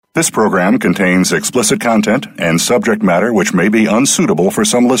This program contains explicit content and subject matter which may be unsuitable for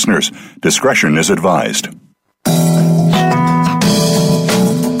some listeners. Discretion is advised.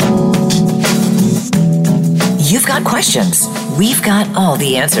 You've got questions. We've got all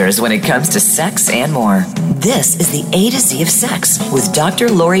the answers when it comes to sex and more. This is the A to Z of Sex with Dr.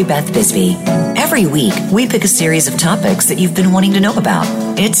 Lori Beth Bisbee. Every week, we pick a series of topics that you've been wanting to know about.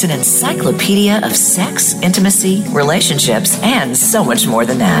 It's an encyclopedia of sex, intimacy, relationships, and so much more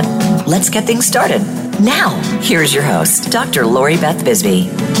than that. Let's get things started. Now, here's your host, Dr. Lori Beth Bisbee.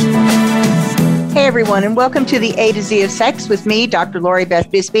 Hey everyone, and welcome to the A to Z of Sex with me, Dr. Lori Beth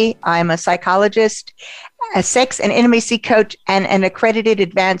Bisbee. I'm a psychologist, a sex and intimacy coach, and an accredited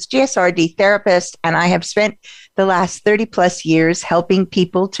advanced GSRD therapist, and I have spent the last 30 plus years helping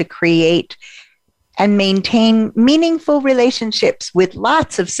people to create and maintain meaningful relationships with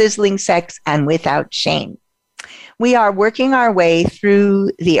lots of sizzling sex and without shame. We are working our way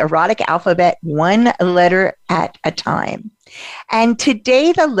through the erotic alphabet, one letter at a time. And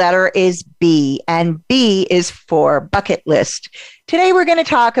today the letter is B, and B is for bucket list. Today we're going to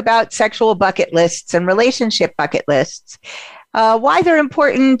talk about sexual bucket lists and relationship bucket lists, why they're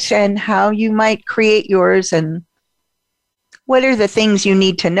important and how you might create yours, and what are the things you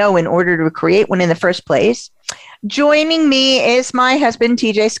need to know in order to create one in the first place. Joining me is my husband,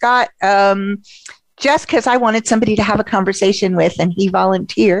 TJ Scott, just because I wanted somebody to have a conversation with, and he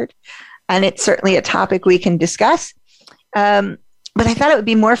volunteered, and it's certainly a topic we can discuss. But I thought it would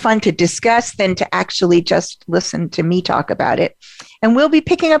be more fun to discuss than to actually just listen to me talk about it. And we'll be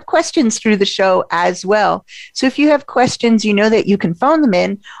picking up questions through the show as well. So if you have questions, you know that you can phone them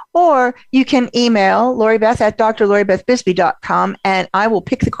in, or you can email LoriBeth at drloribethbisbee.com, and I will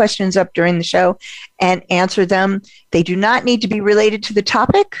pick the questions up during the show and answer them. They do not need to be related to the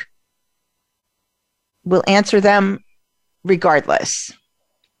topic. We'll answer them regardless.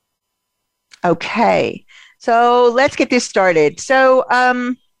 Okay. So let's get this started. So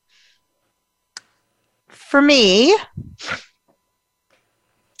for me,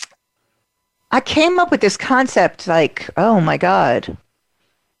 I came up with this concept like, oh my God,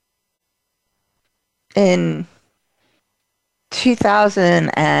 in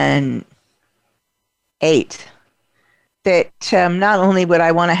 2008, that not only would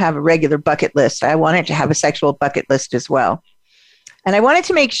I want to have a regular bucket list, I wanted to have a sexual bucket list as well. And I wanted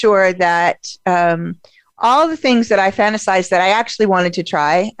to make sure that all the things that I fantasized that I actually wanted to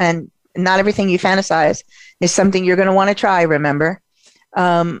try, and not everything you fantasize is something you're going to want to try, remember?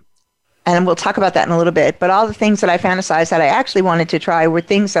 And we'll talk about that in a little bit. But all the things that I fantasized that I actually wanted to try were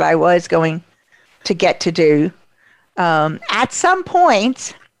things that I was going to get to do at some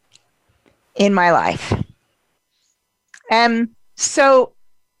point in my life. So,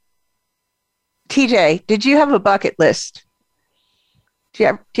 TJ, did you have a bucket list? Do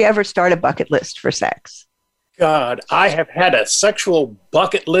you ever start a bucket list for sex? God, I have had a sexual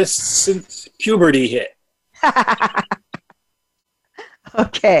bucket list since puberty hit.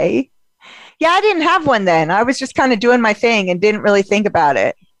 Okay. Yeah, I didn't have one then. I was just kind of doing my thing and didn't really think about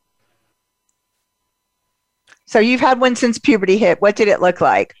it. So you've had one since puberty hit. What did it look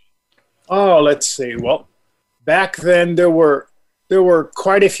like? Oh, let's see. Well, back then there were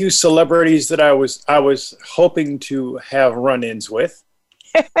quite a few celebrities that I was hoping to have run-ins with.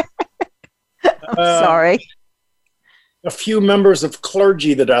 I'm sorry. A few members of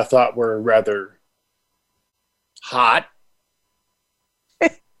clergy that I thought were rather hot.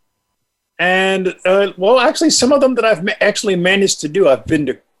 And, well, actually, some of them that I've actually managed to do. I've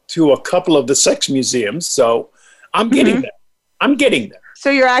been to a couple of the sex museums, so I'm getting there. I'm getting there. So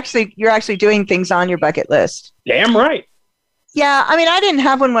you're actually doing things on your bucket list. Damn right. Yeah, I mean, I didn't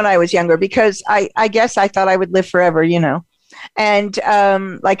have one when I was younger because I guess I thought I would live forever, you know. And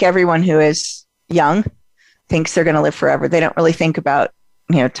like everyone who is young thinks they're going to live forever. They don't really think about,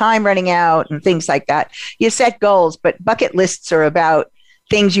 time running out and things like that. You set goals, but bucket lists are about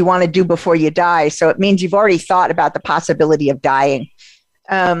things you want to do before you die. So it means you've already thought about the possibility of dying.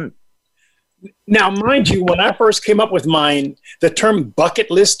 Now, mind you, when I first came up with mine, the term bucket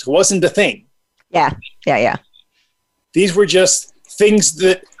list wasn't a thing. Yeah. These were just things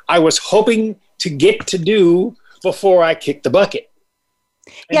that I was hoping to get to do before I kicked the bucket.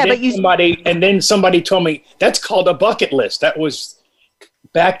 And then somebody told me that's called a bucket list. That was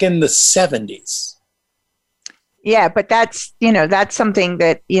back in the 70s. Yeah, but that's something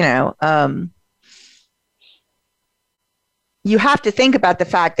that, you have to think about the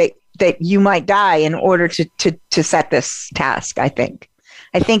fact that you might die in order to set this task, I think.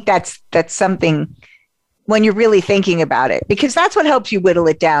 I think that's something when you're really thinking about it, because that's what helps you whittle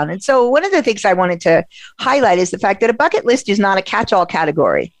it down. And so one of the things I wanted to highlight is the fact that a bucket list is not a catch-all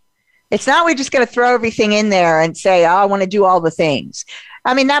category. It's not we're just going to throw everything in there and say, oh, I want to do all the things.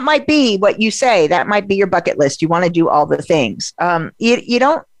 I mean, that might be what you say. That might be your bucket list. You want to do all the things. You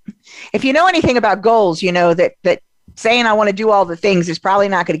don't, if you know anything about goals, you know that saying I want to do all the things is probably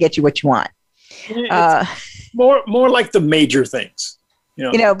not going to get you what you want. More like the major things,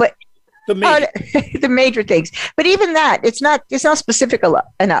 but the major things. But even that, it's not specific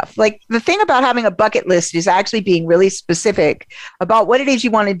enough. Like the thing about having a bucket list is actually being really specific about what it is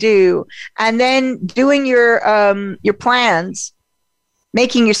you want to do, and then doing your plans,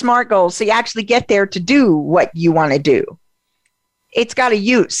 making your SMART goals so you actually get there to do what you want to do. It's got a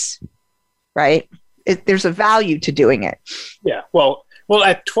use, right? There's a value to doing it. Yeah. Well,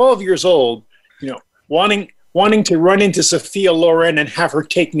 at 12 years old, wanting to run into Sophia Loren and have her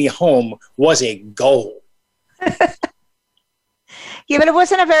take me home was a goal. Yeah, but it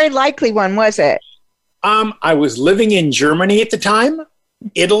wasn't a very likely one, was it? I was living in Germany at the time.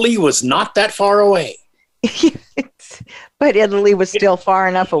 Italy was not that far away. But Italy was still far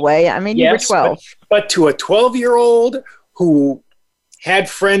enough away. I mean, yes, you were 12. But to a 12-year-old who had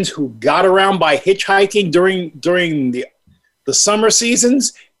friends who got around by hitchhiking during the summer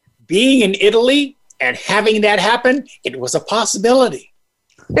seasons, being in Italy and having that happen, it was a possibility.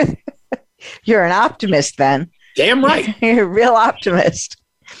 You're an optimist then. Damn right. You're a real optimist.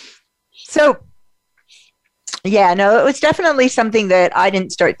 So, yeah, no, it was definitely something that I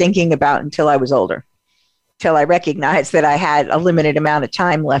didn't start thinking about until I was older, till I recognized that I had a limited amount of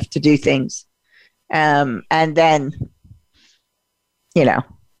time left to do things. And then,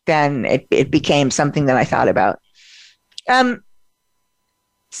 then it became something that I thought about.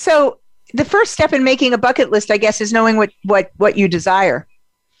 So the first step in making a bucket list, I guess, is knowing what you desire.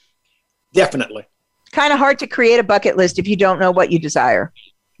 Definitely. Kind of hard to create a bucket list if you don't know what you desire.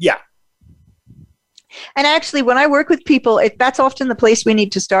 Yeah. And actually, when I work with people, that's often the place we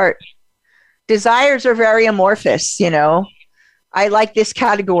need to start. Desires are very amorphous, I like this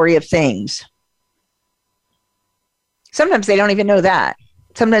category of things. Sometimes they don't even know that.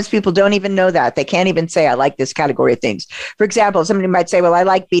 Sometimes people don't even know that. They can't even say, I like this category of things. For example, somebody might say, well, I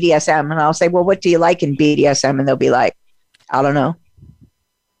like BDSM. And I'll say, well, what do you like in BDSM? And they'll be like, I don't know.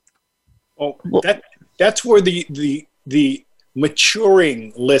 Well, that's where the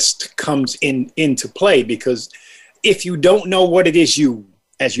maturing list comes into play, because if you don't know what it is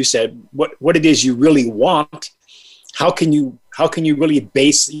as you said, what it is you really want, how can you really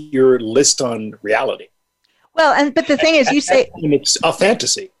base your list on reality? Well, but the thing is, you say it's a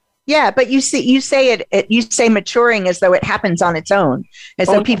fantasy. Yeah, but you say maturing as though it happens on its own, as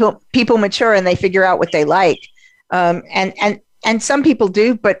though people mature and they figure out what they like, and some people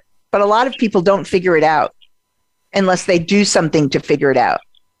do, but a lot of people don't figure it out unless they do something to figure it out.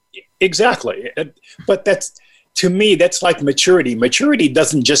 Exactly, but to me that's like maturity. Maturity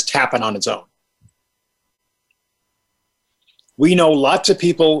doesn't just happen on its own. We know lots of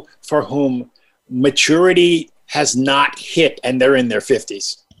people for whom maturity has not hit and they're in their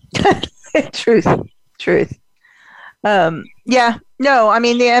 50s. Truth. Yeah, no, I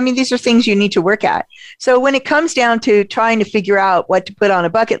mean, these are things you need to work at. So when it comes down to trying to figure out what to put on a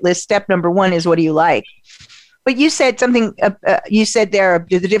bucket list, step number one is, what do you like? But you said something, you said there,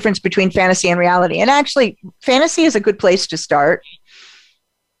 the difference between fantasy and reality. And actually, fantasy is a good place to start.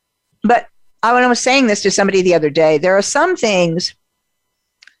 But when I was saying this to somebody the other day, there are some things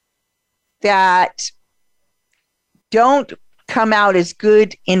that don't come out as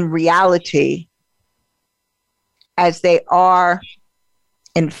good in reality as they are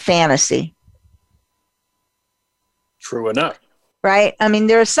in fantasy. True enough. Right? I mean,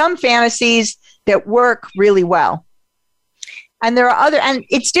 there are some fantasies that work really well. And there are and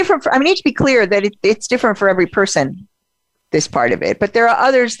it's different. I need to be clear that it's different for every person, this part of it. But there are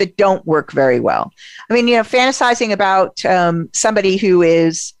others that don't work very well. I mean, fantasizing about somebody who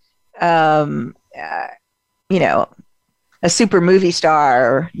is, a super movie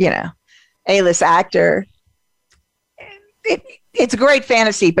star or, A-list actor. It's a great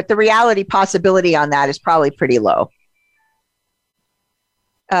fantasy, but the reality possibility on that is probably pretty low.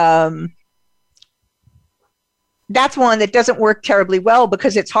 That's one that doesn't work terribly well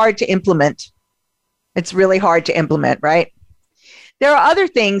because it's hard to implement. It's really hard to implement, right? There are other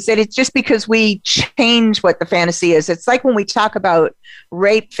things that it's just because we change what the fantasy is. It's like when we talk about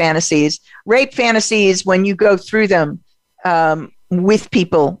rape fantasies, when you go through them with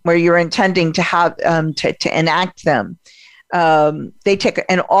people where you're intending to have to enact them, they take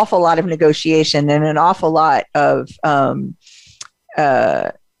an awful lot of negotiation and an awful lot of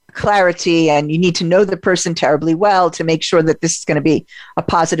clarity, and you need to know the person terribly well to make sure that this is going to be a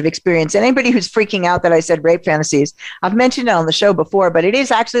positive experience. And anybody who's freaking out that I said rape fantasies, I've mentioned it on the show before, but it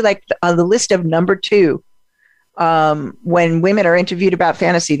is actually like on the list of number 2. When women are interviewed about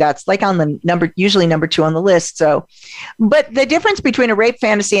fantasy, that's like on the usually number 2 on the list. So, but the difference between a rape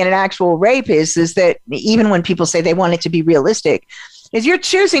fantasy and an actual rape is that even when people say they want it to be realistic, is you're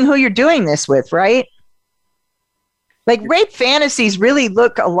choosing who you're doing this with, right? Like rape fantasies really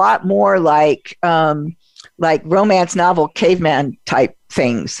look a lot more like romance novel caveman type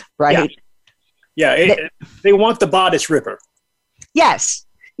things, right? Yeah, they want the bodice ripper. Yes.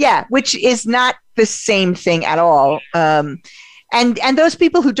 Yeah, which is not the same thing at all. And those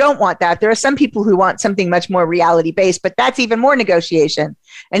people who don't want that, there are some people who want something much more reality based, but that's even more negotiation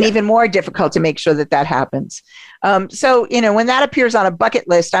and even more difficult to make sure that happens. So, when that appears on a bucket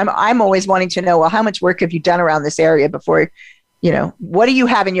list, I'm always wanting to know, well, how much work have you done around this area before, what do you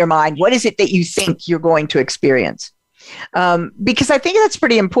have in your mind? What is it that you think you're going to experience? Because I think that's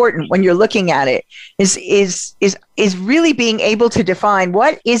pretty important when you're looking at it is really being able to define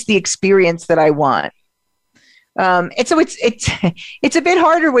what is the experience that I want. And so it's a bit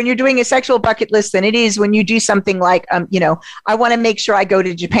harder when you're doing a sexual bucket list than it is when you do something like, I want to make sure I go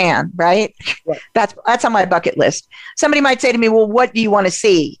to Japan, right? That's on my bucket list. Somebody might say to me, well, what do you want to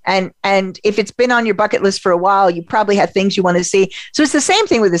see? And if it's been on your bucket list for a while, you probably have things you want to see. So it's the same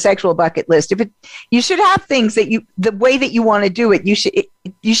thing with the sexual bucket list. You should have things that the way that you want to do it,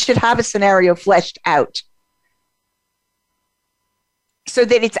 you should have a scenario fleshed out, so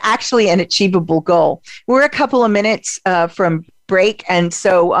that it's actually an achievable goal. We're a couple of minutes from break. And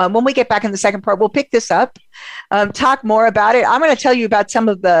so when we get back in the second part, we'll pick this up, talk more about it. I'm going to tell you about some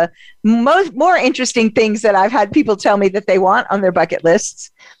of the more interesting things that I've had people tell me that they want on their bucket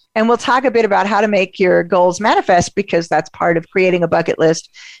lists. And we'll talk a bit about how to make your goals manifest, because that's part of creating a bucket list.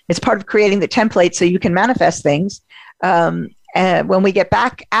 It's part of creating the template so you can manifest things. When we get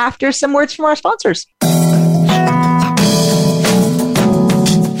back after some words from our sponsors.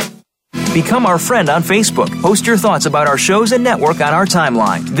 Become our friend on Facebook. Post your thoughts about our shows and network on our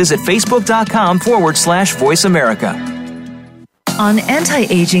timeline. Visit facebook.com/Voice America. On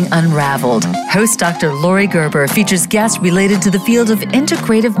Anti-Aging Unraveled, host Dr. Lori Gerber features guests related to the field of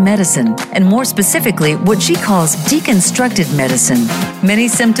integrative medicine, and more specifically, what she calls deconstructed medicine. Many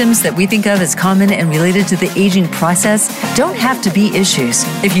symptoms that we think of as common and related to the aging process don't have to be issues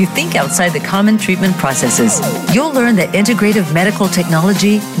if you think outside the common treatment processes. You'll learn that integrative medical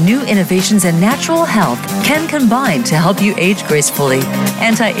technology, new innovations, and natural health can combine to help you age gracefully.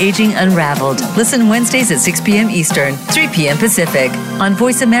 Anti-Aging Unraveled. Listen Wednesdays at 6 p.m. Eastern, 3 p.m. Pacific on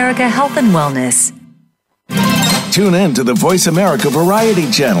Voice America Health and Wellness. Tune in to the Voice America Variety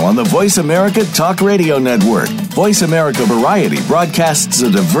channel on the Voice America Talk Radio Network. Voice America Variety broadcasts a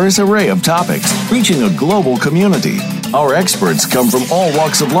diverse array of topics, reaching a global community. Our experts come from all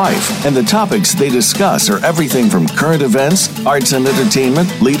walks of life, and the topics they discuss are everything from current events, arts and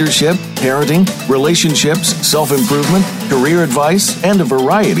entertainment, leadership, parenting, relationships, self-improvement, career advice, and a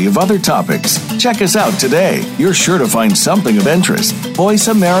variety of other topics. Check us out today. You're sure to find something of interest. Voice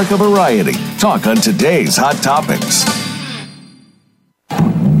America Variety. Talk on today's hot topics.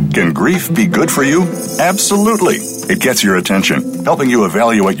 Can grief be good for you? Absolutely. It gets your attention, helping you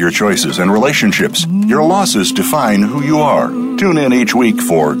evaluate your choices and relationships. Your losses define who you are. Tune in each week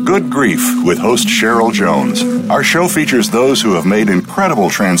for Good Grief with host Cheryl Jones. Our show features those who have made incredible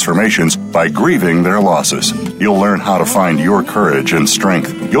transformations by grieving their losses. You'll learn how to find your courage and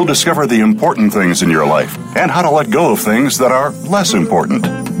strength. You'll discover the important things in your life and how to let go of things that are less important.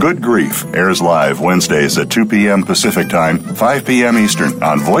 Good Grief airs live Wednesdays at 2 p.m. Pacific Time, 5 p.m. Eastern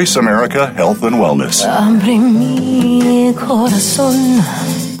on Voice America Health and Wellness.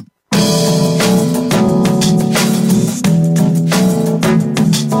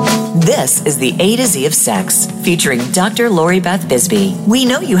 This is the A to Z of Sex, featuring Dr. Lori Beth Bisbee. We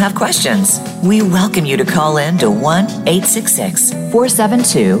know you have questions. We welcome you to call in to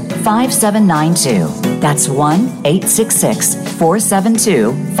 1-866-472-5792. That's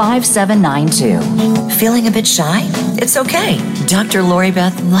 1-866-472-5792. Feeling a bit shy? It's okay. Dr. Lori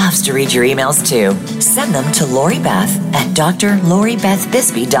Beth loves to read your emails too. Send them to LoriBeth at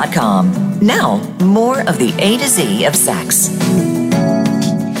drloribethbisbee.com. Now, more of the A to Z of Sex.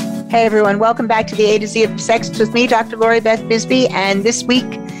 Hey everyone, welcome back to the A to Z of Sex with me, Dr. Lori Beth Bisbee. And this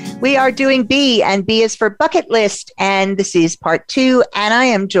week we are doing B, and B is for bucket list. And this is part 2. And I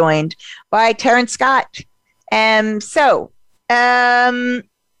am joined by Terrence Scott.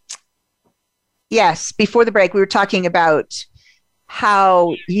 Yes, before the break, we were talking about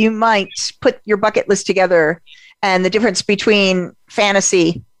how you might put your bucket list together and the difference between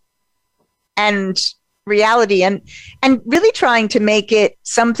fantasy and reality, and really trying to make it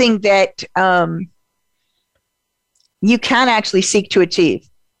something that you can actually seek to achieve.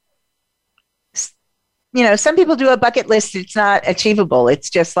 You know, some people do a bucket list. It's not achievable. It's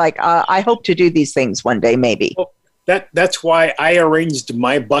just like, I hope to do these things one day, maybe. Well, that's why I arranged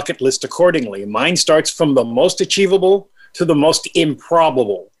my bucket list accordingly. Mine starts from the most achievable to the most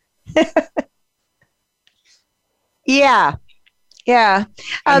improbable. Yeah.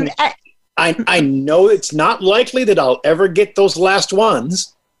 I know it's not likely that I'll ever get those last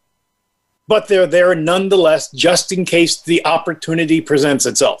ones, but they're there nonetheless, just in case the opportunity presents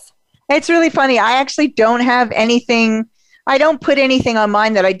itself. It's really funny. I actually don't have anything. I don't put anything on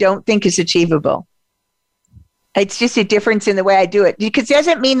mine that I don't think is achievable. It's just a difference in the way I do it, because it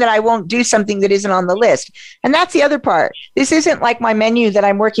doesn't mean that I won't do something that isn't on the list. And that's the other part. This isn't like my menu that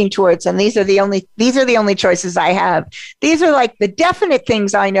I'm working towards, and these are the only choices I have. These are like the definite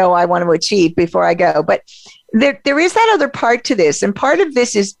things I know I want to achieve before I go. But there is that other part to this, and part of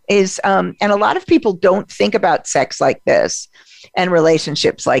this is and a lot of people don't think about sex like this and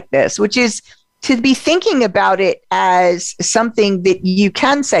relationships like this, which is to be thinking about it as something that you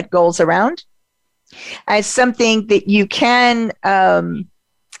can set goals around, as something that you can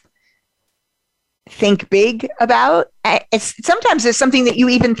think big about. Sometimes it's something that you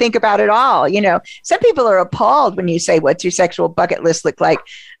even think about at all. You know, some people are appalled when you say, what's your sexual bucket list look like?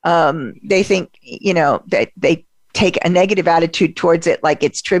 They think, you know, that they take a negative attitude towards it, like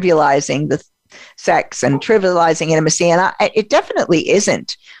it's trivializing the sex and trivializing intimacy. And it definitely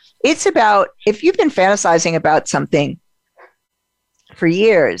isn't. It's about, if you've been fantasizing about something for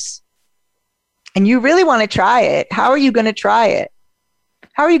years and you really want to try it, how are you going to try it?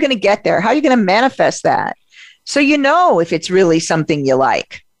 How are you going to get there? How are you going to manifest that? So you know if it's really something you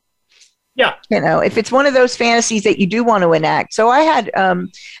like. Yeah. You know, if it's one of those fantasies that you do want to enact. So I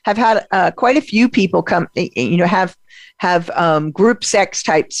have had quite a few people come, you know, have group sex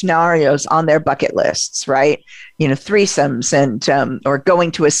type scenarios on their bucket lists, right? You know, threesomes and or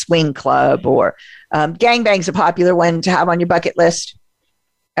going to a swing club, or gangbang's a popular one to have on your bucket list.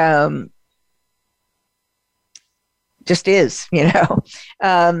 Just is, you know,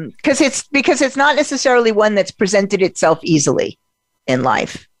 because it's not necessarily one that's presented itself easily in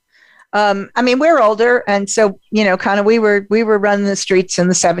life. I mean, we're older, and so, you know, kind of we were running the streets in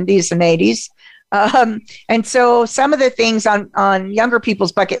the 70s and 80s. And so some of the things on younger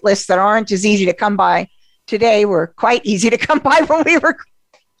people's bucket lists that aren't as easy to come by today were quite easy to come by when we were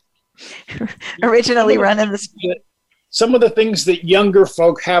originally running the street. Some of the things that younger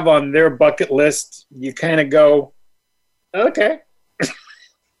folk have on their bucket list, you kind of go, okay.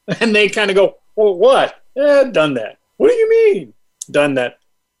 And they kind of go, well, what? Done that. What do you mean? Done that.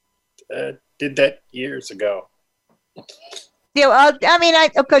 Did that years ago. Yeah, I mean,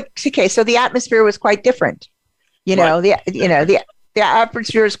 okay. So the atmosphere was quite different. You know, the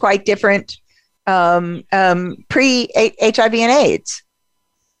atmosphere is quite different pre HIV and AIDS.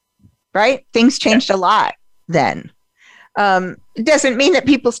 Right? Things changed a lot then. It doesn't mean that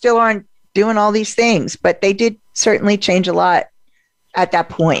people still aren't doing all these things, but they did certainly change a lot at that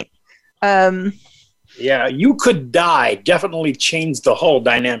point. Yeah, you could die definitely changed the whole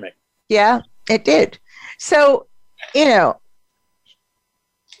dynamic. Yeah, it did. So, you know,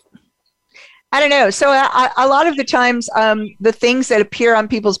 I don't know. So a lot of the times, the things that appear on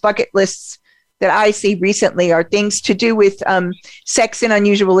people's bucket lists that I see recently are things to do with sex in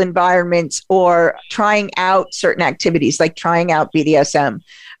unusual environments, or trying out certain activities, like trying out BDSM.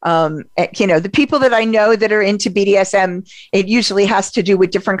 You know, the people that I know that are into BDSM, it usually has to do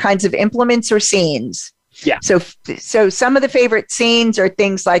with different kinds of implements or scenes. Yeah. So some of the favorite scenes are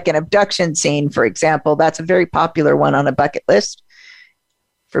things like an abduction scene, for example. That's a very popular one on a bucket list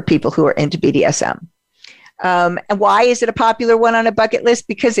for people who are into BDSM. And why is it a popular one on a bucket list?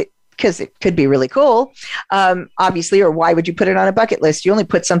 Because it could be really cool, obviously, or why would you put it on a bucket list? You only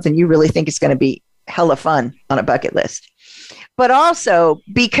put something you really think is going to be hella fun on a bucket list. But also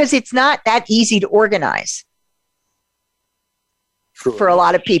because it's not that easy to organize. True. For a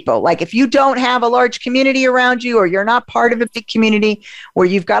lot of people. Like if you don't have a large community around you, or you're not part of a big community where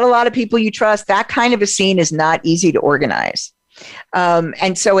you've got a lot of people you trust, that kind of a scene is not easy to organize.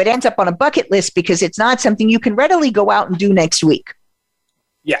 And so it ends up on a bucket list because it's not something you can readily go out and do next week.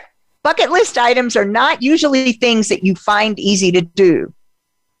 Yeah. Bucket list items are not usually things that you find easy to do.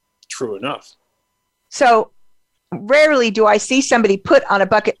 True enough. So rarely do I see somebody put on a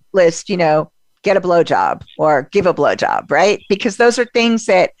bucket list, you know, get a blowjob or give a blowjob, right? Because those are things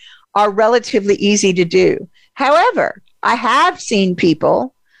that are relatively easy to do. However, I have seen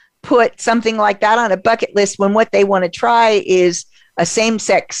people put something like that on a bucket list when what they want to try is a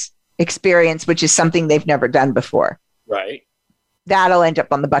same-sex experience, which is something they've never done before. Right. That'll end up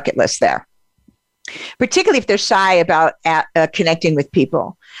on the bucket list there, particularly if they're shy about connecting with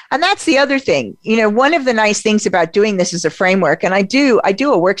people. And that's the other thing. One of the nice things about doing this as a framework, and I do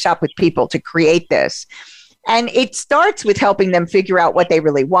a workshop with people to create this, and it starts with helping them figure out what they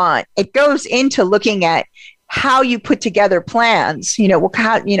really want. It goes into looking at how you put together plans.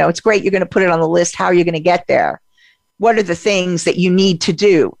 It's great you're going to put it on the list. How are you going to get there? What are the things that you need to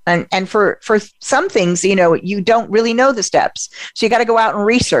do? And for some things, you don't really know the steps. So you got to go out and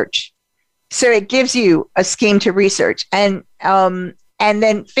research. So it gives you a scheme to research, and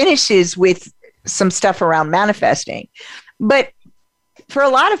then finishes with some stuff around manifesting. But for a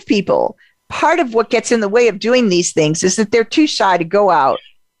lot of people, part of what gets in the way of doing these things is that they're too shy to go out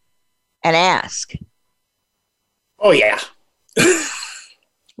and ask. Oh, yeah.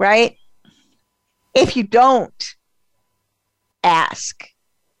 Right? If you don't ask,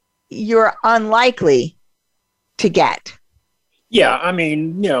 you're unlikely to get. Yeah, I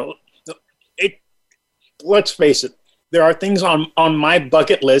mean, let's face it, there are things on my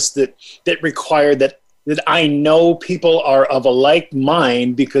bucket list that require that I know people are of a like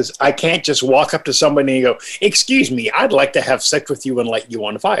mind, because I can't just walk up to somebody and go, "Excuse me, I'd like to have sex with you and light you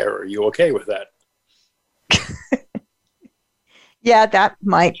on fire. Are you okay with that?" Yeah, that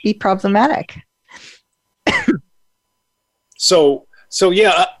might be problematic. So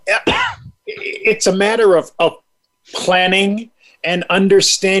yeah, it's a matter of planning and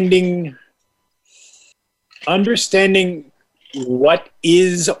understanding what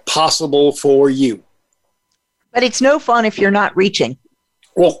is possible for you. But it's no fun if you're not reaching.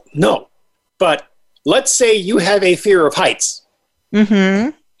 Well, no. But let's say you have a fear of heights. Mm-hmm.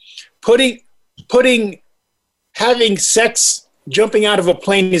 Having sex, jumping out of a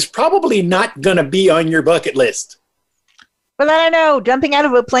plane is probably not going to be on your bucket list. But I don't know. Jumping out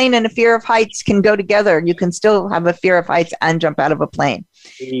of a plane and a fear of heights can go together. You can still have a fear of heights and jump out of a plane.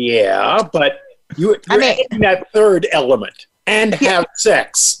 Yeah, but you're adding that third element and have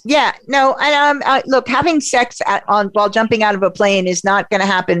sex. Yeah, no. And look, having sex while jumping out of a plane is not going to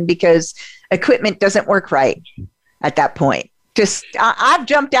happen because equipment doesn't work right at that point. I've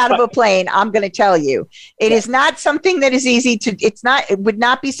jumped out of a plane. I'm going to tell you, it is not something that is easy to. It would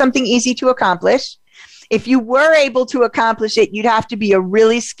not be something easy to accomplish. If you were able to accomplish it, you'd have to be a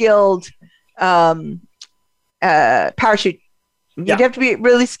really skilled parachute. You'd have to be a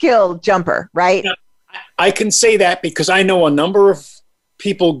really skilled jumper, right? Yeah, I can say that because I know a number of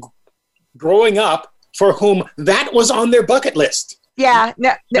people growing up for whom that was on their bucket list. Yeah,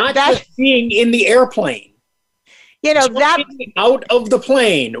 not just being in the airplane. That out of the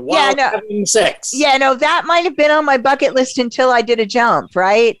plane while having sex. Yeah, no, that might have been on my bucket list until I did a jump,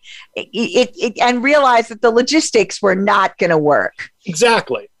 right? And realized that the logistics were not going to work.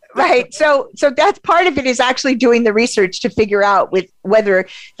 Exactly. Right. So that's part of it, is actually doing the research to figure out whether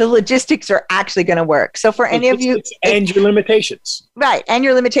the logistics are actually going to work. So for any of you, and your limitations. Right. And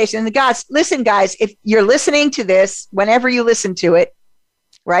your limitations. And guys, if you're listening to this, whenever you listen to it,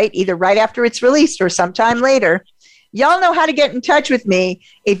 right, either right after it's released or sometime later, y'all know how to get in touch with me.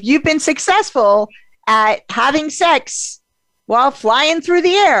 If you've been successful at having sex while flying through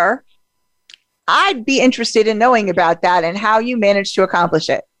the air, I'd be interested in knowing about that and how you managed to accomplish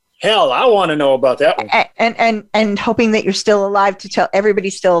it. Hell, I want to know about that one. And hoping that you're still alive to tell,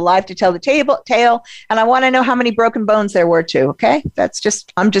 everybody's still alive to tell the tale. And I want to know how many broken bones there were too. Okay.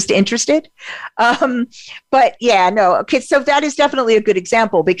 I'm just interested. But yeah, no. Okay. So that is definitely a good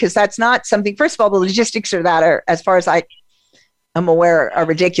example, because that's not something, first of all, the logistics of that are, as far as I am aware, are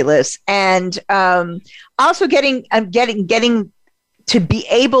ridiculous. And also getting to be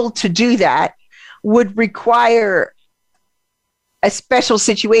able to do that would require a special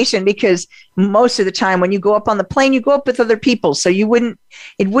situation, because most of the time when you go up on the plane, you go up with other people. So it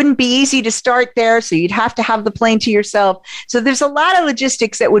wouldn't be easy to start there. So you'd have to have the plane to yourself. So there's a lot of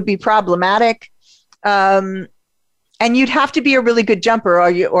logistics that would be problematic. And you'd have to be a really good jumper,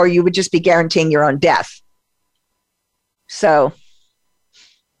 or you would just be guaranteeing your own death. So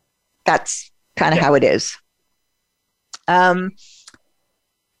that's kind of how it is.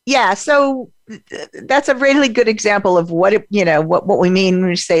 So that's a really good example of what we mean when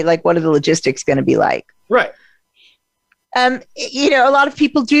we say, like, what are the logistics going to be like? Right. A lot of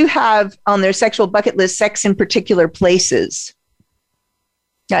people do have on their sexual bucket list sex in particular places.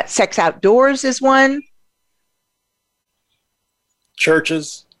 Sex outdoors is one.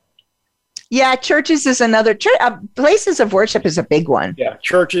 Churches. Yeah, churches is another. Places of worship is a big one. Yeah,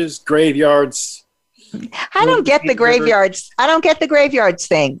 churches, graveyards. I don't get the graveyards. I don't get the graveyards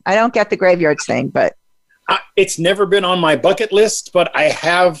thing. But it's never been on my bucket list, but I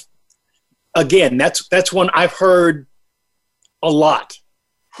have again, that's one I've heard a lot.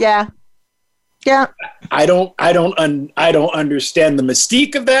 Yeah. Yeah. I don't understand the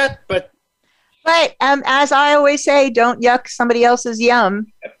mystique of that, but as I always say, don't yuck somebody else's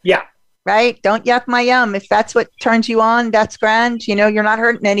yum. Yeah. Right? Don't yuck my yum. If that's what turns you on, that's grand. You know, you're not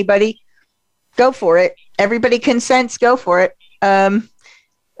hurting anybody. Go for it. Everybody consents. Go for it.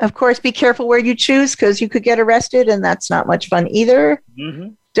 Of course, be careful where you choose because you could get arrested, and that's not much fun either. Mm-hmm.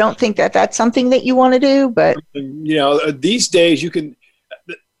 Don't think that that's something that you want to do, but you know, these days you can.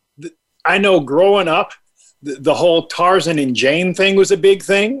 I know growing up, the whole Tarzan and Jane thing was a big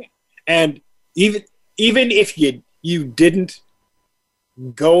thing, and even if you didn't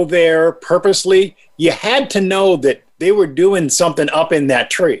go there purposely, you had to know that they were doing something up in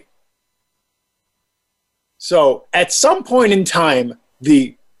that tree. So at some point in time,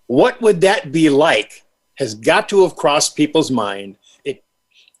 what would that be like has got to have crossed people's mind.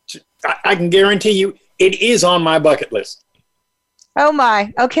 I can guarantee you it is on my bucket list. Oh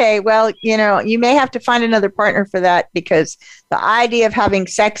my. Okay. Well, you know, you may have to find another partner for that because the idea of having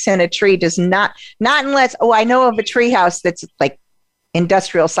sex in a tree does not unless, I know of a tree house that's like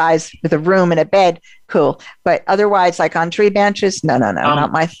industrial size with a room and a bed. Cool. But otherwise, like on tree benches, no,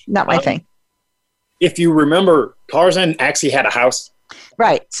 not my thing. If you remember, Tarzan actually had a house.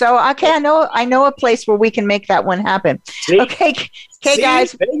 Right. So, okay, I know a place where we can make that one happen. See? Okay,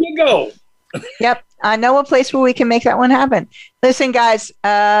 guys. There you go. Yep. I know a place where we can make that one happen. Listen, guys,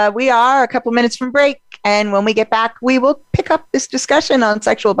 we are a couple minutes from break. And when we get back, we will pick up this discussion on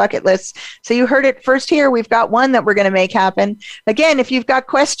sexual bucket lists. So you heard it first here. We've got one that we're going to make happen. Again, if you've got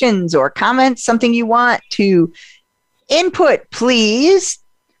questions or comments, something you want to input, please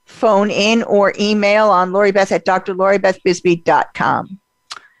phone in or email on Lori Beth at drloribethbisbee.com.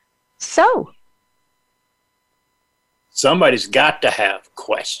 So somebody's got to have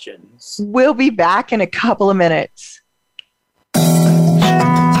questions. We'll be back in a couple of minutes.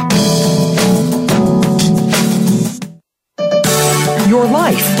 Your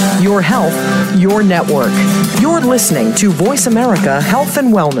life, your health, your network. You're listening to Voice America Health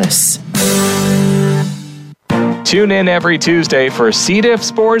and Wellness. Tune in every Tuesday for C. diff,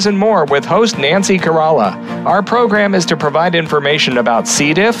 spores, and more with host Nancy Kerala. Our program is to provide information about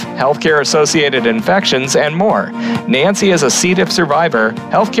C. diff, healthcare-associated infections, and more. Nancy is a C. diff survivor,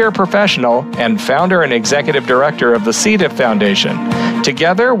 healthcare professional, and founder and executive director of the C. diff Foundation.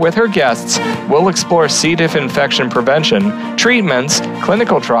 Together with her guests, we'll explore C. diff infection prevention, treatments,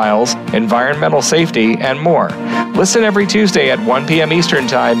 clinical trials, environmental safety, and more. Listen every Tuesday at 1 p.m. Eastern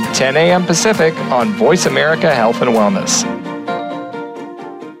Time, 10 a.m. Pacific on Voice America Health and Wellness.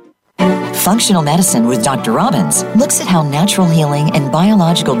 Functional Medicine with Dr. Robbins looks at how natural healing and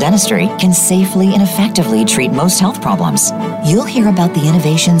biological dentistry can safely and effectively treat most health problems. You'll hear about the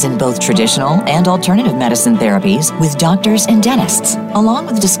innovations in both traditional and alternative medicine therapies with doctors and dentists, along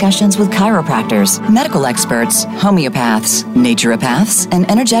with discussions with chiropractors, medical experts, homeopaths, naturopaths, and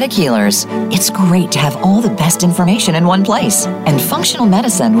energetic healers. It's great to have all the best information in one place. And Functional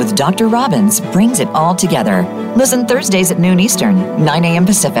Medicine with Dr. Robbins brings it all together. Listen Thursdays at noon Eastern, 9 a.m.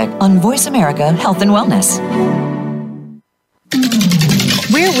 Pacific on Voice America Health and Wellness.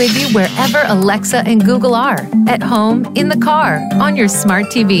 We're with you wherever Alexa and Google are. At home, in the car, on your smart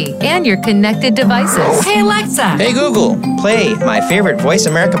TV, and your connected devices. Hey, Alexa. Hey, Google. Play my favorite Voice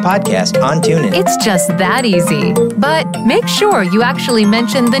America podcast on TuneIn. It's just that easy. But make sure you actually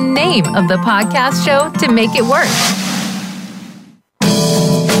mention the name of the podcast show to make it work.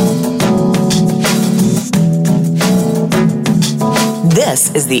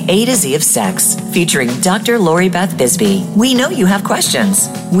 This is the A to Z of Sex, featuring Dr. Lori Beth Bisbee. We know you have questions.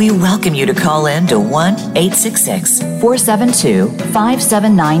 We welcome you to call in to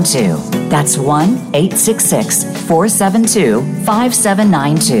 1-866-472-5792. That's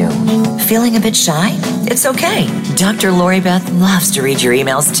 1-866-472-5792. Feeling a bit shy? It's okay. Dr. Lori Beth loves to read your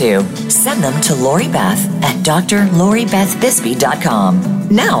emails too. Send them to LoriBeth at drloribethbisbee.com.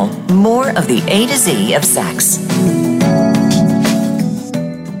 Now, more of the A to Z of Sex.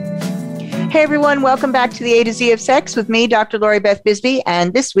 Hey everyone, welcome back to the A to Z of Sex with me, Dr. Lori Beth Bisbee,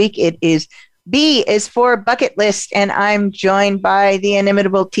 and this week it is B is for bucket list, and I'm joined by the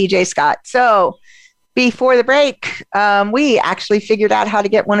inimitable TJ Scott. So before the break, we actually figured out how to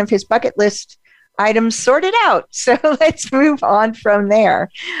get one of his bucket list items sorted out. So let's move on from there.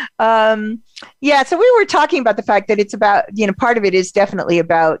 So we were talking about the fact that it's about, part of it is definitely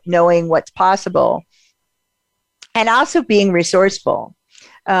about knowing what's possible and also being resourceful.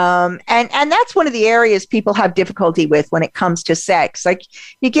 And that's one of the areas people have difficulty with when it comes to sex. Like,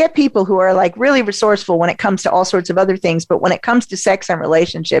 you get people who are like really resourceful when it comes to all sorts of other things, but when it comes to sex and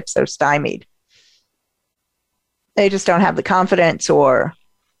relationships, they're stymied. They just don't have the confidence, or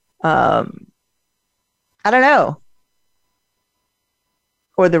I don't know,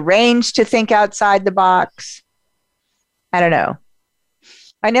 or the range to think outside the box. I don't know.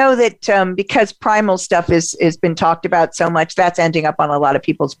 I know that because primal stuff is been talked about so much, that's ending up on a lot of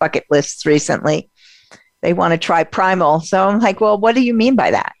people's bucket lists recently. They want to try primal. So I'm like, well, what do you mean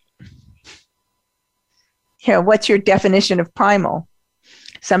by that? You know, what's your definition of primal?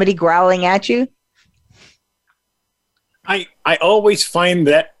 Somebody growling at you? I always find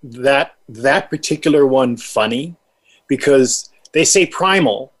that particular one funny, because they say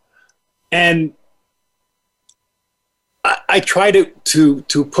primal, and I try to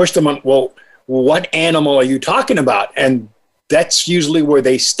push them on, well, what animal are you talking about? And that's usually where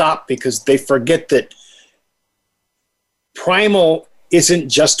they stop, because they forget that primal isn't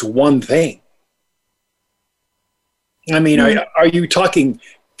just one thing. I mean, are you talking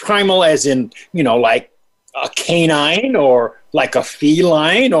primal as in, you know, like a canine, or like a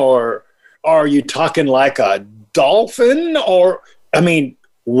feline, or are you talking like a dolphin? Or, I mean,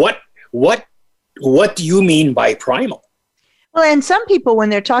 what do you mean by primal? Well, and some people, when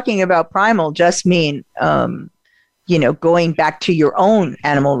they're talking about primal, just mean, you know, going back to your own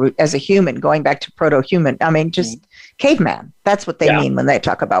animal root as a human, going back to proto-human. I mean, just caveman. That's what they mean when they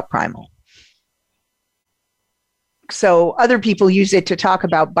talk about primal. So other people use it to talk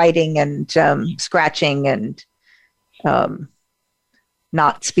about biting and scratching and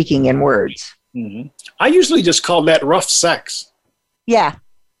not speaking in words. Mm-hmm. I usually just call that rough sex. Yeah.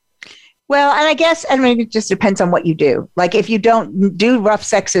 Well, and I mean, it just depends on what you do. Like, if you don't do rough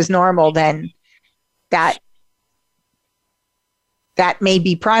sex as normal, then that may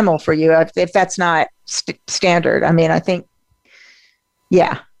be primal for you, if that's not standard. I mean, I think,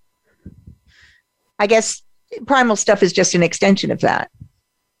 yeah. I guess primal stuff is just an extension of that.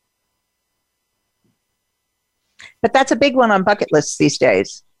 But that's a big one on bucket lists these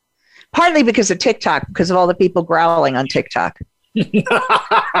days. Partly because of TikTok, because of all the people growling on TikTok.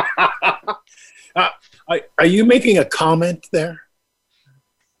 Are you making a comment there?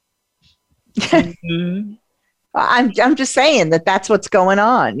 Mm-hmm. I'm just saying that's what's going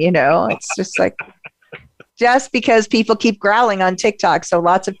on. You know, it's just like, just because people keep growling on TikTok, so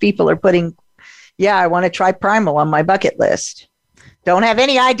lots of people are putting, I want to try primal on my bucket list. Don't have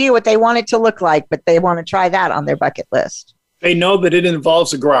any idea what they want it to look like, but they want to try that on their bucket list. They know that it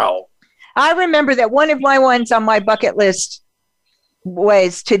involves a growl. I remember that one of my ones on my bucket list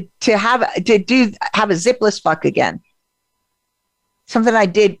was to have a zipless fuck again. Something I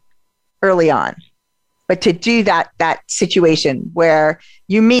did early on, but to do that situation where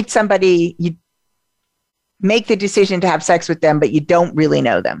you meet somebody, you make the decision to have sex with them, but you don't really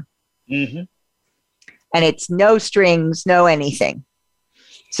know them. Mm-hmm. And it's no strings, no anything.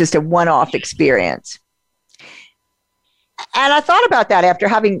 It's just a one-off experience. And I thought about that after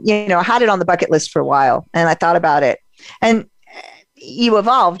having, had it on the bucket list for a while. And I thought about it. And you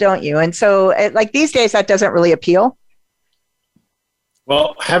evolve, don't you? And so like these days, that doesn't really appeal.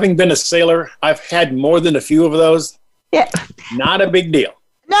 Well, having been a sailor, I've had more than a few of those. Yeah. Not a big deal.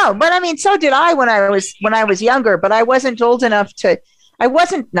 No, but I mean, so did I when I was younger, but I wasn't old enough to, I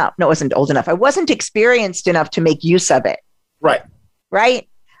wasn't old enough. I wasn't experienced enough to make use of it. Right. Right.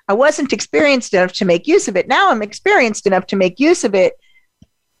 I wasn't experienced enough to make use of it. Now I'm experienced enough to make use of it.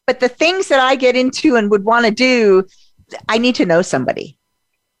 But the things that I get into and would want to do, I need to know somebody.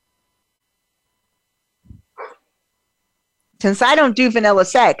 Since I don't do vanilla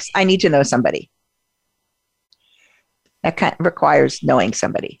sex, I need to know somebody. That kind of requires knowing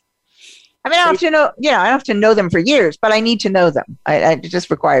somebody. I mean, I don't have to know, I don't have to know them for years, but I need to know them. It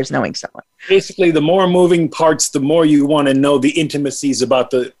just requires knowing someone. Basically, the more moving parts, the more you want to know the intimacies about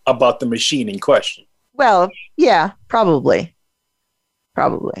the machine in question. Well, yeah, probably.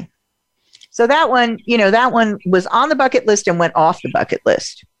 So that one was on the bucket list and went off the bucket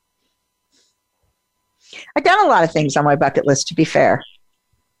list. I've done a lot of things on my bucket list, to be fair.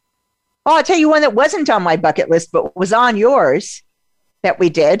 Oh, I'll tell you one that wasn't on my bucket list, but was on yours that we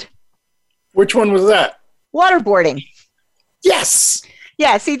did. Which one was that? Waterboarding. Yes.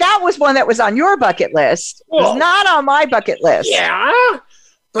 Yeah, see, that was one that was on your bucket list. It was not on my bucket list. Yeah,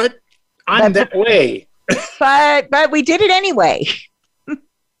 but I'm that way. but we did it anyway.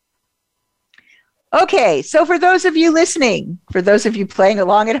 Okay, so for those of you listening, for those of you playing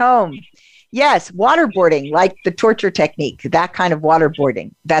along at home, yes, waterboarding, like the torture technique, that kind of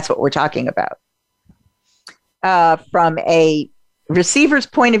waterboarding. That's what we're talking about. From a receiver's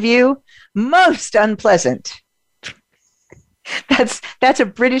point of view, most unpleasant. That's a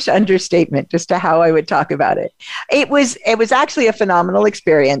British understatement just to how I would talk about it. It was actually a phenomenal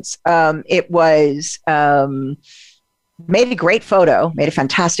experience. It was made a great photo, made a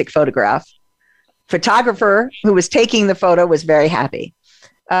fantastic photograph. Photographer who was taking the photo was very happy.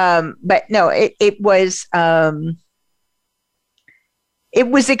 But no, it was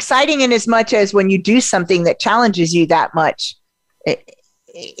exciting in as much as when you do something that challenges you that much,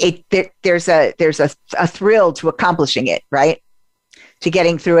 there's a thrill to accomplishing it, right? To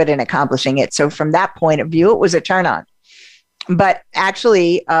getting through it and accomplishing it. So from that point of view, it was a turn on. But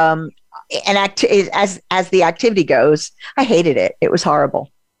actually, as the activity goes, I hated it. It was horrible.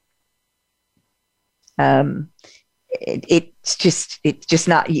 It's just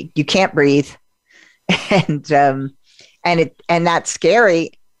not, you can't breathe, and that's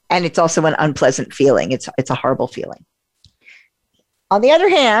scary, and it's also an unpleasant feeling. It's a horrible feeling. On the other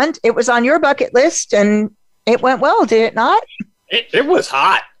hand, it was on your bucket list, and it went well, did it not? It was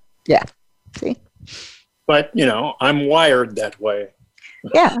hot. Yeah. See? But, I'm wired that way.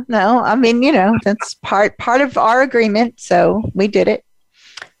 Yeah, no, I mean, that's part of our agreement, so we did it.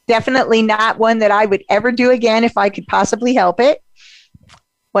 Definitely not one that I would ever do again if I could possibly help it.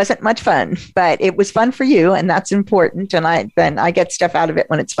 Wasn't much fun, but it was fun for you, and that's important. And I get stuff out of it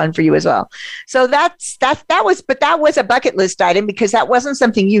when it's fun for you as well. So that was a bucket list item because that wasn't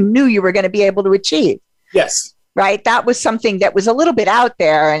something you knew you were going to be able to achieve. Yes. Right. That was something that was a little bit out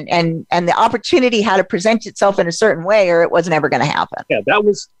there, and the opportunity had to present itself in a certain way, or it wasn't ever going to happen. Yeah, that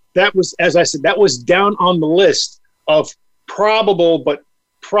was, as I said, that was down on the list of probable, but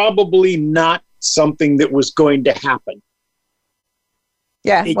probably not something that was going to happen.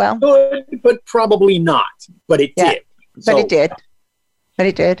 Yeah, it could, but probably not. But it did. But it did. But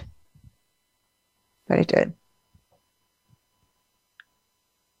it did. But it did.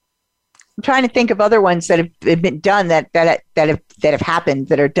 I'm trying to think of other ones that have been done that have happened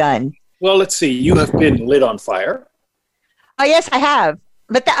that are done. Well, let's see. You have been lit on fire. Oh, yes, I have.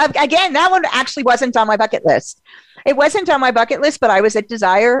 But again, that one actually wasn't on my bucket list. It wasn't on my bucket list, but I was at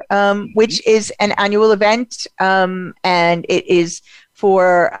Desire, which is an annual event, and it is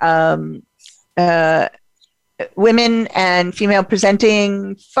for women and female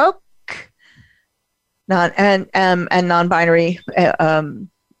presenting folk, and non-binary, and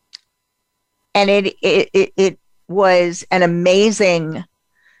it was an amazing.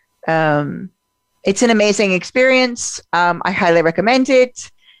 It's an amazing experience. I highly recommend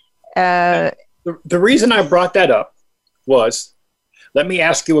it. The reason I brought that up was, let me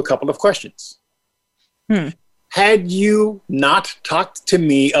ask you a couple of questions. Had you not talked to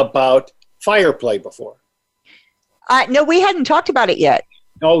me about Fireplay before? No, we hadn't talked about it yet.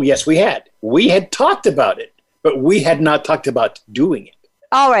 Oh, yes, we had. We had talked about it, but we had not talked about doing it.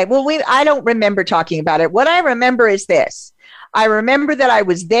 All right. Well, I don't remember talking about it. What I remember is this. I remember that I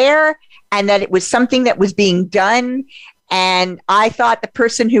was there and that it was something that was being done. And I thought the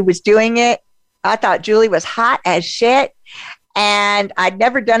person who was doing it, I thought Julie was hot as shit. And I'd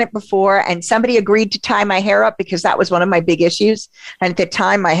never done it before. And somebody agreed to tie my hair up because that was one of my big issues. And at the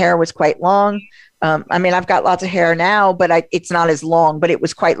time, my hair was quite long. I mean, I've got lots of hair now, but it's not as long, but it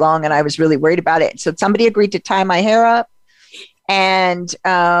was quite long. And I was really worried about it. So somebody agreed to tie my hair up. And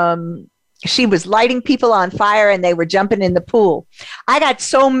she was lighting people on fire and they were jumping in the pool. I got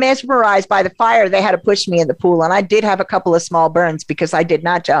so mesmerized by the fire, they had to push me in the pool. And I did have a couple of small burns because I did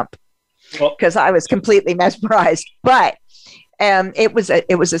not jump because I was completely mesmerized. But it was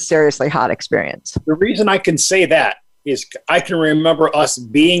a seriously hot experience. The reason I can say that is I can remember us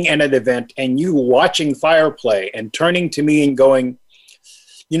being at an event and you watching Fireplay and turning to me and going,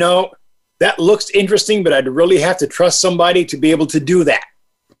 that looks interesting, but I'd really have to trust somebody to be able to do that.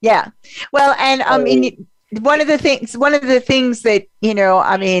 Yeah. Well, and I mean, one of the things that, one of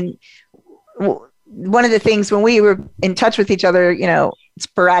the things when we were in touch with each other,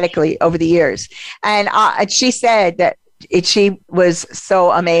 sporadically over the years, and she said that she was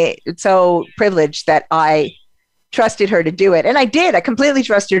so privileged that I trusted her to do it. And I did. I completely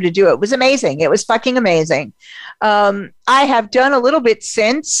trusted her to do it. It was amazing. It was fucking amazing. I have done a little bit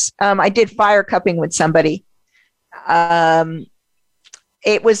since. I did fire cupping with somebody.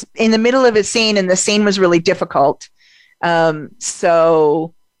 It was in the middle of a scene and the scene was really difficult.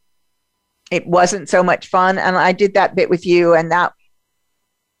 So it wasn't so much fun. And I did that bit with you and that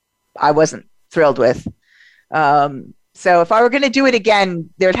I wasn't thrilled with. So if I were going to do it again,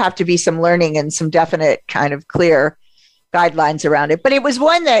 there'd have to be some learning and some definite kind of clear guidelines around it. But it was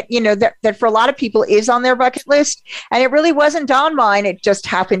one that, that for a lot of people is on their bucket list. And it really wasn't on mine. It just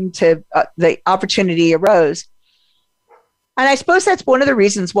happened to, the opportunity arose. And I suppose that's one of the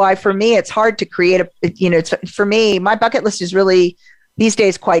reasons why, for me, it's hard to create for me, my bucket list is really these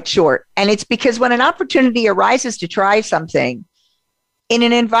days quite short. And it's because when an opportunity arises to try something in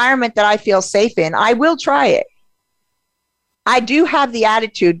an environment that I feel safe in, I will try it. I do have the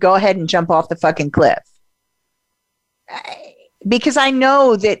attitude, go ahead and jump off the fucking cliff. Because I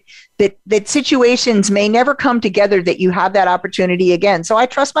know that situations may never come together that you have that opportunity again. So I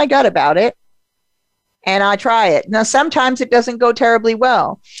trust my gut about it and I try it. Now, sometimes it doesn't go terribly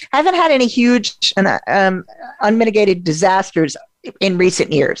well. I haven't had any huge unmitigated disasters in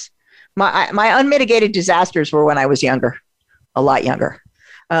recent years. My unmitigated disasters were when I was younger, a lot younger.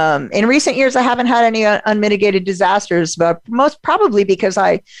 In recent years, I haven't had any unmitigated disasters, but most probably because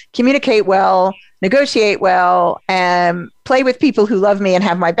I communicate well, negotiate well, and play with people who love me and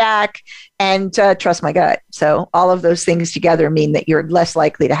have my back and trust my gut. So all of those things together mean that you're less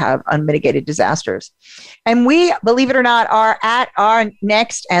likely to have unmitigated disasters. And we, believe it or not, are at our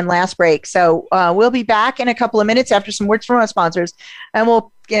next and last break. So we'll be back in a couple of minutes after some words from our sponsors, and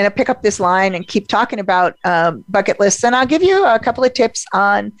we'll pick up this line and keep talking about bucket lists. And I'll give you a couple of tips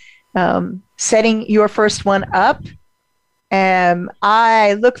on setting your first one up.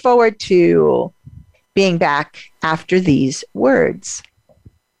 I look forward to being back after these words.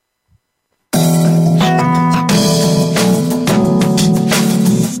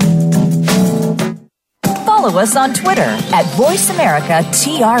 Follow us on Twitter at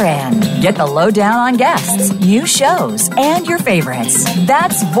VoiceAmericaTRN. Get the lowdown on guests, new shows, and your favorites.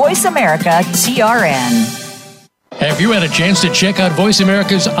 That's VoiceAmericaTRN. Have you had a chance to check out Voice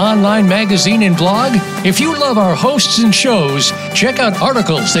America's online magazine and blog? If you love our hosts and shows, check out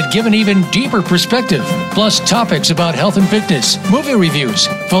articles that give an even deeper perspective, plus topics about health and fitness, movie reviews,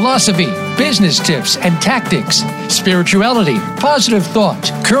 philosophy, business tips and tactics, spirituality, positive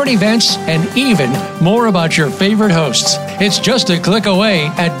thought, current events, and even more about your favorite hosts. It's just a click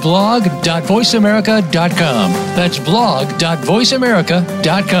away at blog.voiceamerica.com. That's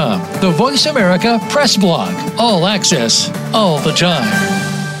blog.voiceamerica.com. The Voice America Press Blog. All access, all the time.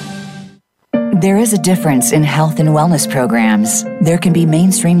 There is a difference in health and wellness programs. There can be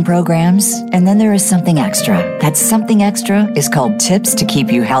mainstream programs, and then there is something extra. That something extra is called Tips to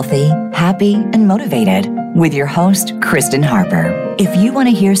Keep You Healthy, Happy, and Motivated, with your host, Kristen Harper. If you want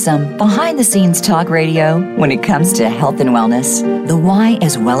to hear some behind-the-scenes talk radio when it comes to health and wellness, the why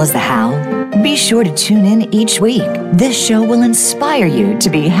as well as the how, be sure to tune in each week. This show will inspire you to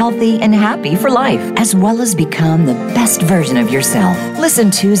be healthy and happy for life, as well as become the best version of yourself.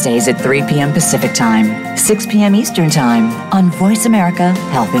 Listen Tuesdays at 3 p.m. Pacific Time, 6 p.m. Eastern Time on Voice America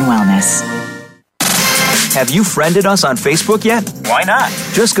Health and Wellness. Have you friended us on Facebook yet? Why not?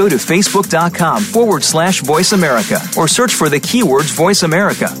 Just go to facebook.com/Voice America or search for the keywords Voice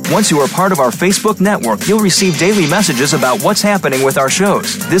America. Once you are part of our Facebook network, you'll receive daily messages about what's happening with our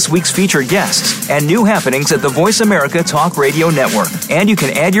shows, this week's featured guests, and new happenings at the Voice America Talk Radio Network. And you can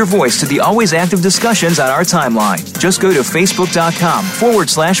add your voice to the always active discussions on our timeline. Just go to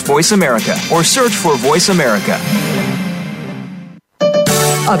facebook.com/Voice America or search for Voice America.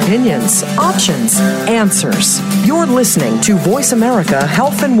 Opinions, options, answers. You're listening to Voice America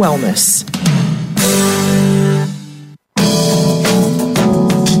Health and Wellness.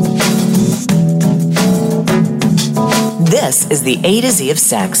 This is the A to Z of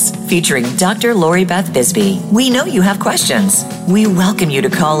Sex, featuring Dr. Lori Beth Bisbee. We know you have questions. We welcome you to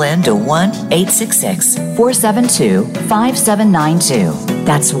call in to 1-866-472-5792.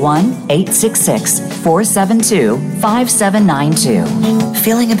 That's 1-866-472-5792.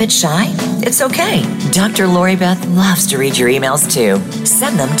 Feeling a bit shy? It's okay. Dr. Lori Beth loves to read your emails too.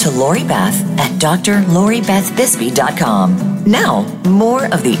 Send them to LoriBeth@drloribethbisbee.com. Now, more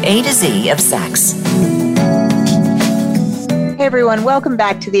of the A to Z of Sex. Hey everyone, welcome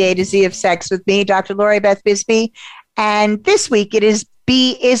back to the A to Z of Sex with me, Dr. Lori Beth Bisbee. And this week it is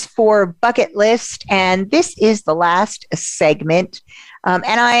B is for bucket list, and this is the last segment. And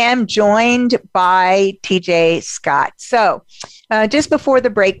I am joined by TJ Scott. So just before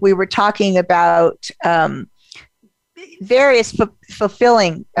the break, we were talking about various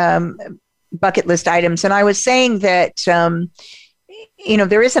fulfilling bucket list items. And I was saying that,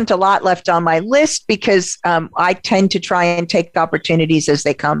 there isn't a lot left on my list because I tend to try and take opportunities as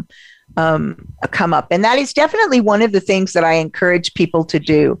they come up. And that is definitely one of the things that I encourage people to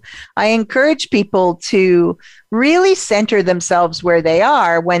do. I encourage people to really center themselves where they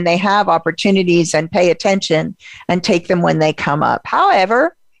are when they have opportunities and pay attention and take them when they come up.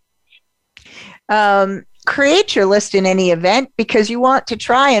 However, create your list in any event because you want to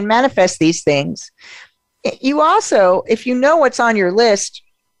try and manifest these things. You also, if you know what's on your list,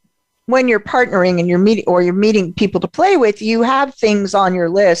 when you're partnering and you're meeting people to play with, you have things on your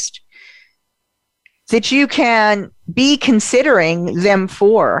list that you can be considering them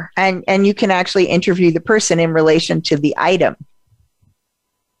for, and you can actually interview the person in relation to the item.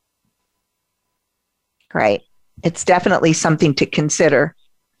 Right. It's definitely something to consider.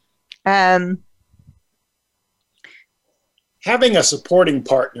 Having a supporting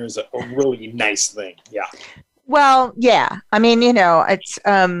partner is a really nice thing. Yeah. Well, yeah. I mean,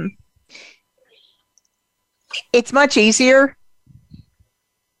 it's much easier.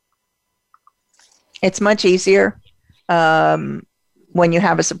 It's much easier when you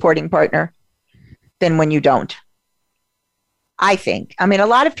have a supporting partner than when you don't, I think. I mean, a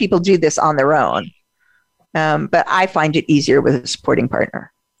lot of people do this on their own, but I find it easier with a supporting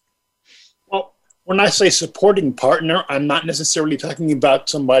partner. Well, when I say supporting partner, I'm not necessarily talking about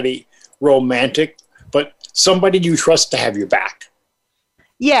somebody romantic, but somebody you trust to have your back.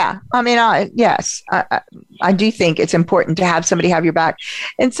 Yeah, I mean, yes, I do think it's important to have somebody have your back.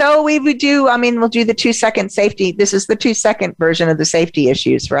 And so we'll do the 2-second safety. This is the 2-second version of the safety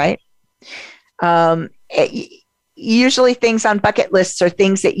issues, right? Usually things on bucket lists are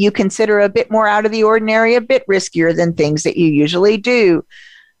things that you consider a bit more out of the ordinary, a bit riskier than things that you usually do.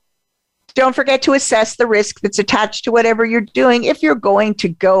 Don't forget to assess the risk that's attached to whatever you're doing. If you're going to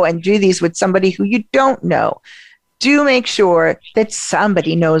go and do these with somebody who you don't know, do make sure that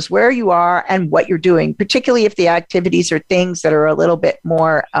somebody knows where you are and what you're doing, particularly if the activities are things that are a little bit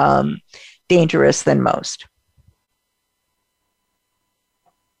more dangerous than most.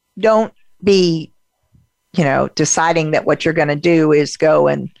 Don't be, deciding that what you're going to do is go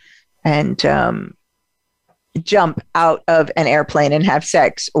and jump out of an airplane and have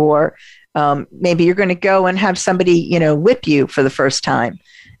sex, or maybe you're going to go and have somebody, whip you for the first time,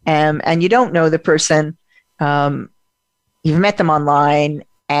 and you don't know the person. You've met them online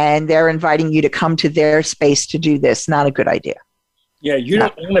and they're inviting you to come to their space to do this. Not a good idea. Yeah, you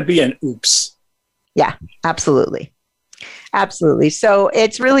don't want to be an oops. Yeah, absolutely. Absolutely. So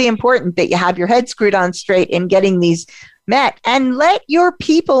it's really important that you have your head screwed on straight in getting these met, and let your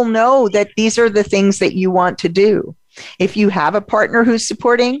people know that these are the things that you want to do. If you have a partner who's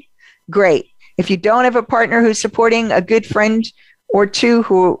supporting, great. If you don't have a partner who's supporting, a good friend or two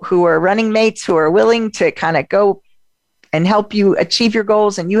who are running mates who are willing to kind of go and help you achieve your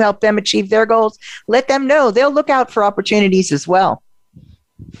goals and you help them achieve their goals, let them know. They'll look out for opportunities as well.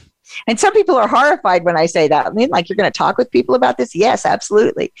 And some people are horrified when I say that. I mean, like, you're going to talk with people about this? Yes,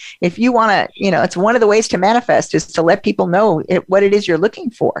 absolutely. If you want to, it's one of the ways to manifest is to let people know what it is you're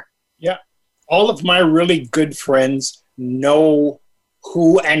looking for. Yeah. All of my really good friends know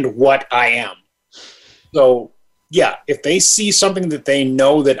who and what I am. So, yeah, if they see something that they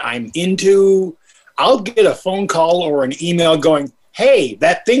know that I'm into, I'll get a phone call or an email going, hey,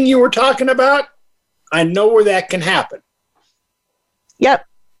 that thing you were talking about, I know where that can happen. Yep.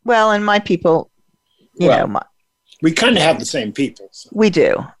 Well, and my people, we kind of have the same people. So. We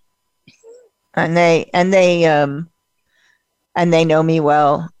do. And they know me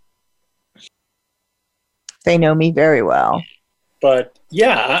well. They know me very well. But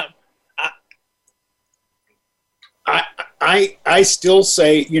yeah, I still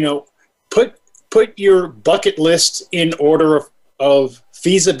say, put your bucket list in order of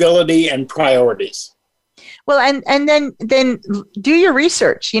feasibility and priorities. Well, and then do your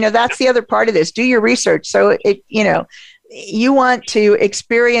research. That's the other part of this. Do your research. So you want to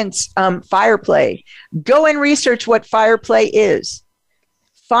experience fire play. Go and research what fire play is.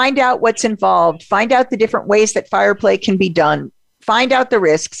 Find out what's involved. Find out the different ways that fire play can be done. Find out the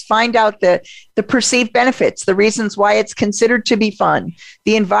risks. Find out the perceived benefits, the reasons why it's considered to be fun,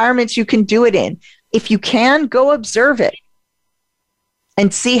 the environments you can do it in. If you can, go observe it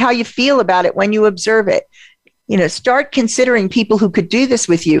and see how you feel about it when you observe it. Start considering people who could do this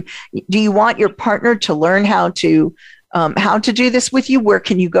with you. Do you want your partner to learn how to do this with you? Where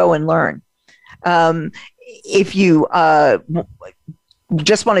can you go and learn? If you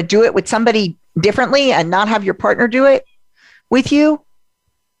just want to do it with somebody differently and not have your partner do it with you,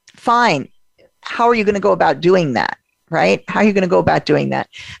 fine. How are you going to go about doing that? Right? How are you going to go about doing that?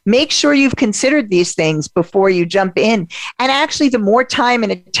 Make sure you've considered these things before you jump in. And actually, the more time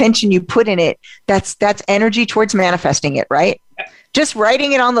and attention you put in it, that's energy towards manifesting it, right? Just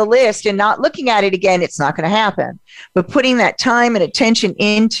writing it on the list and not looking at it again, it's not going to happen. But putting that time and attention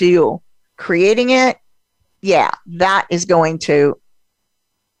into creating it, yeah, that is going to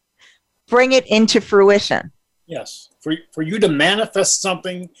bring it into fruition. Yes. For you to manifest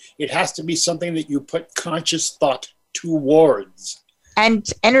something, it has to be something that you put conscious thought towards. And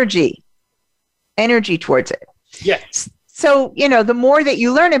energy towards it. Yes. So, the more that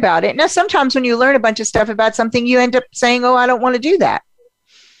you learn about it, now sometimes when you learn a bunch of stuff about something, you end up saying, oh, I don't want to do that.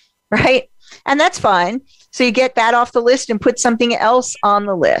 Right? And that's fine. So you get that off the list and put something else on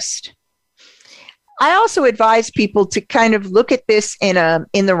the list. I also advise people to kind of look at this in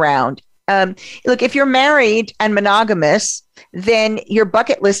the round. Look, if you're married and monogamous, then your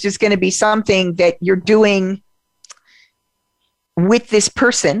bucket list is going to be something that you're doing with this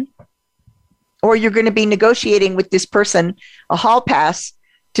person, or you're going to be negotiating with this person a hall pass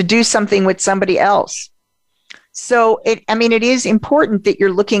to do something with somebody else. So it is important that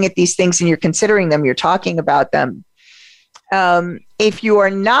you're looking at these things and you're considering them, you're talking about them. If you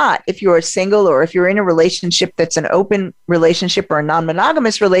are single, or if you're in a relationship that's an open relationship or a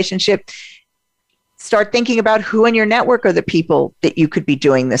non-monogamous relationship, start thinking about who in your network are the people that you could be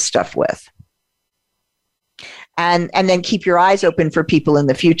doing this stuff with. And then keep your eyes open for people in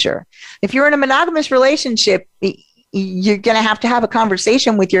the future. If you're in a monogamous relationship, you're going to have a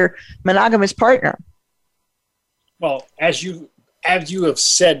conversation with your monogamous partner. Well, as you have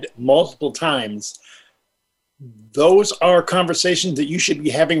said multiple times, those are conversations that you should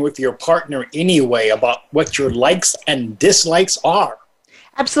be having with your partner anyway about what your likes and dislikes are.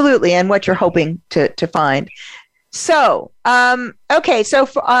 Absolutely, and what you're hoping to find. So, okay, so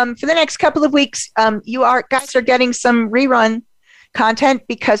for the next couple of weeks, you guys are getting some rerun content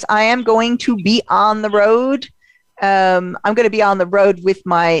because I am going to be on the road. I'm going to be on the road with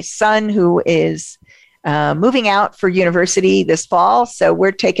my son, who is moving out for university this fall. So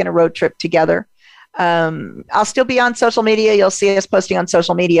we're taking a road trip together. I'll still be on social media. You'll see us posting on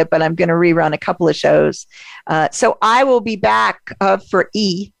social media, but I'm going to rerun a couple of shows. So I will be back for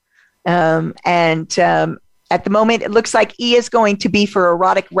E. At the moment, it looks like E is going to be for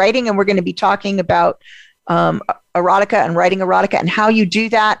erotic writing, and we're going to be talking about erotica and writing erotica and how you do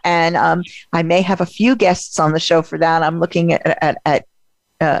that. And I may have a few guests on the show for that. I'm looking at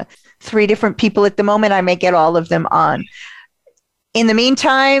 3 different people at the moment. I may get all of them on. In the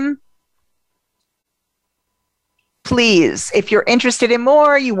meantime, please, if you're interested in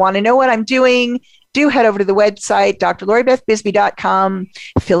more, you want to know what I'm doing, do head over to the website, drloribethbisbee.com,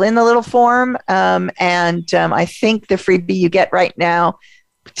 fill in the little form, and I think the freebie you get right now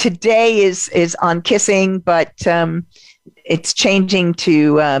today is on kissing, but it's changing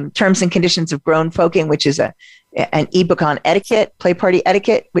to Terms and Conditions of Grown Folking, which is an ebook on etiquette, play party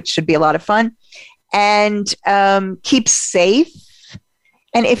etiquette, which should be a lot of fun. And keep safe.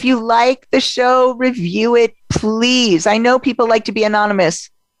 And if you like the show, review it, please. I know people like to be anonymous,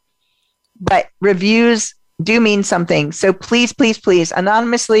 but reviews do mean something. So please, please, please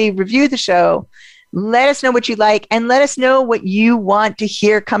anonymously review the show. Let us know what you like, and let us know what you want to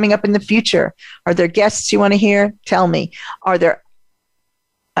hear coming up in the future. Are there guests you want to hear? Tell me. Are there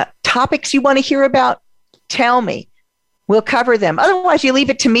topics you want to hear about? Tell me. We'll cover them. Otherwise, you leave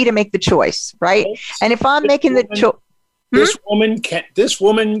it to me to make the choice, right? And if I'm making the choice... This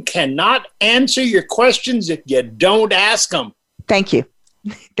woman cannot answer your questions if you don't ask them. Thank you.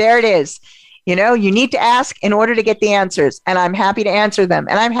 There it is. You need to ask in order to get the answers, and I'm happy to answer them.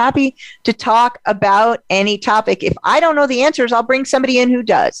 And I'm happy to talk about any topic. If I don't know the answers, I'll bring somebody in who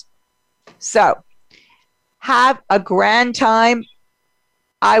does. So have a grand time.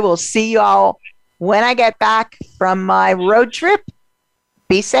 I will see you all when I get back from my road trip.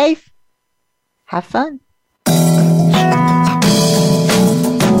 Be safe. Have fun.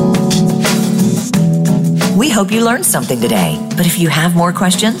 We hope you learned something today. But if you have more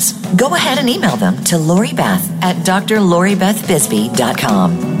questions, go ahead and email them to Lori Beth at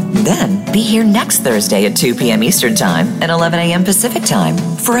drloribethbisbee.com. Then be here next Thursday at 2 p.m. Eastern Time and 11 a.m. Pacific Time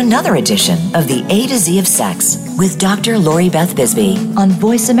for another edition of the A to Z of Sex with Dr. Lori Beth Bisbee on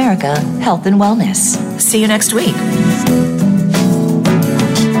Voice America Health and Wellness. See you next week.